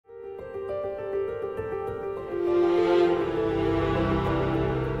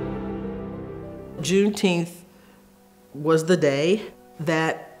Juneteenth was the day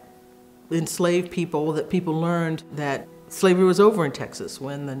that enslaved people, that people learned that slavery was over in Texas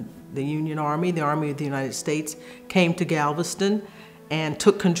when the Union Army, the Army of the United States, came to Galveston and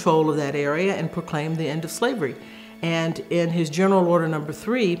took control of that area and proclaimed the end of slavery. And in his General Order Number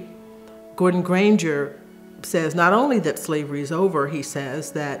 3, Gordon Granger says not only that slavery is over, he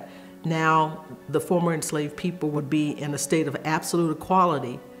says that now the former enslaved people would be in a state of absolute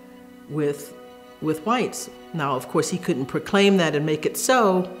equality with whites. Now, of course, he couldn't proclaim that and make it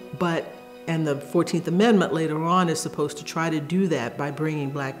so, and the 14th Amendment later on is supposed to try to do that by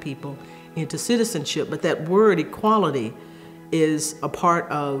bringing black people into citizenship. But that word equality is a part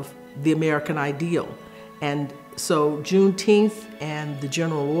of the American ideal. And so Juneteenth and the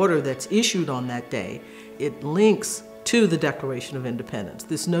general order that's issued on that day, it links to the Declaration of Independence,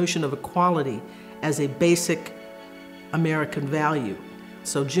 this notion of equality as a basic American value.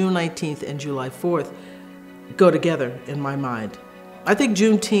 So June 19th and July 4th go together in my mind. I think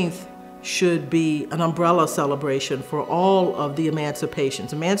Juneteenth should be an umbrella celebration for all of the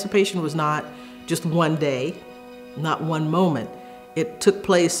emancipations. Emancipation was not just one day, not one moment. It took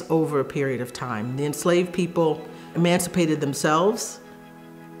place over a period of time. The enslaved people emancipated themselves.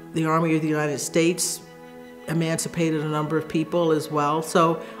 The Army of the United States emancipated a number of people as well.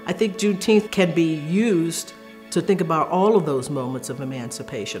 So I think Juneteenth can be used to think about all of those moments of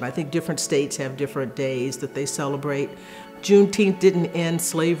emancipation. I think different states have different days that they celebrate. Juneteenth didn't end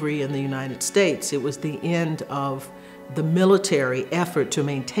slavery in the United States. It was the end of the military effort to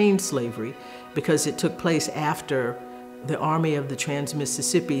maintain slavery because it took place after the Army of the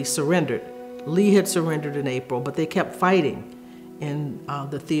Trans-Mississippi surrendered. Lee had surrendered in April, but they kept fighting in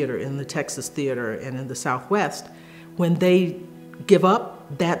the theater, in the Texas theater and in the Southwest. When they give up,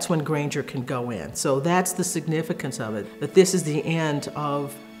 that's when Granger can go in. So that's the significance of it, that this is the end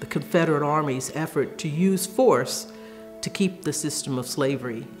of the Confederate Army's effort to use force to keep the system of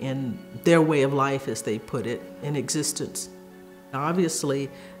slavery in their way of life, as they put it, in existence. Obviously,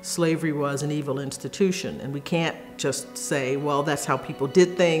 slavery was an evil institution, and we can't just say, well, that's how people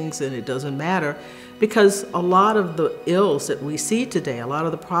did things and it doesn't matter, because a lot of the ills that we see today, a lot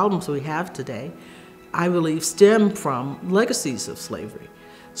of the problems we have today, I believe stem from legacies of slavery.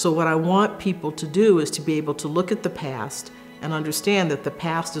 So what I want people to do is to be able to look at the past and understand that the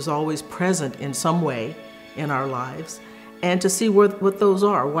past is always present in some way in our lives, and to see what those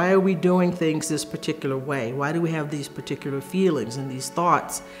are. Why are we doing things this particular way? Why do we have these particular feelings and these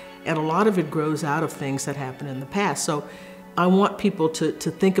thoughts? And a lot of it grows out of things that happened in the past. So I want people to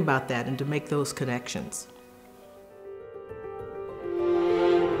think about that and to make those connections.